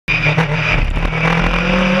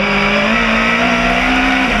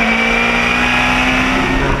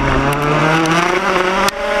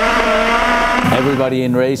Everybody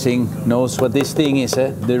in racing knows what this thing is,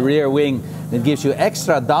 the rear wing. It gives you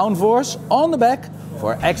extra downforce on the back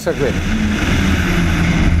for extra grip.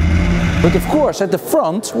 But of course, at the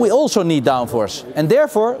front, we also need downforce, and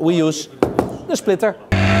therefore we use the splitter.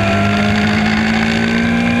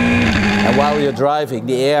 And while you're driving,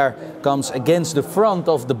 the air comes against the front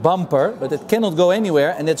of the bumper, but it cannot go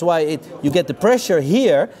anywhere, and that's why you get the pressure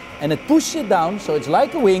here, and it pushes it down, so it's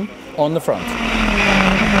like a wing on the front.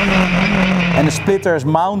 And the splitter is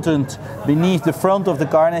mounted beneath the front of the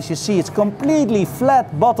car, and as you see, it's completely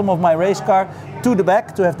flat bottom of my race car to the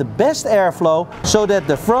back to have the best airflow, so that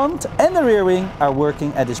the front and the rear wing are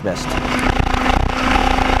working at its best.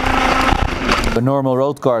 The normal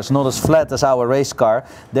road car is not as flat as our race car.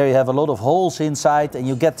 There you have a lot of holes inside and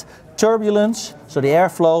you get turbulence, so the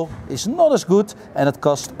airflow is not as good and it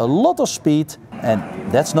costs a lot of speed, and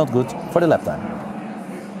that's not good for the lap time.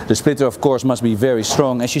 The splitter of course must be very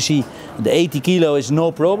strong. As you see, the 80 kilo is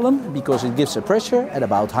no problem because it gives a pressure at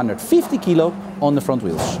about 150 kilo on the front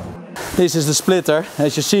wheels. This is the splitter.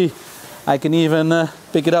 As you see, I can even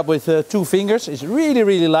pick it up with 2 fingers. It's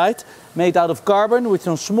really light, made out of carbon with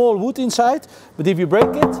some small wood inside. But if you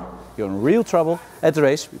break it, you're in real trouble at the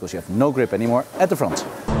race because you have no grip anymore at the front.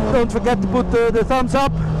 Don't forget to put the thumbs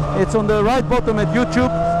up. It's on the right bottom at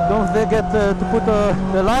YouTube. Don't forget to put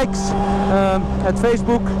the likes at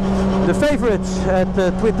Facebook, the favorites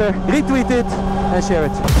at Twitter. Retweet it and share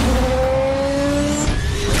it.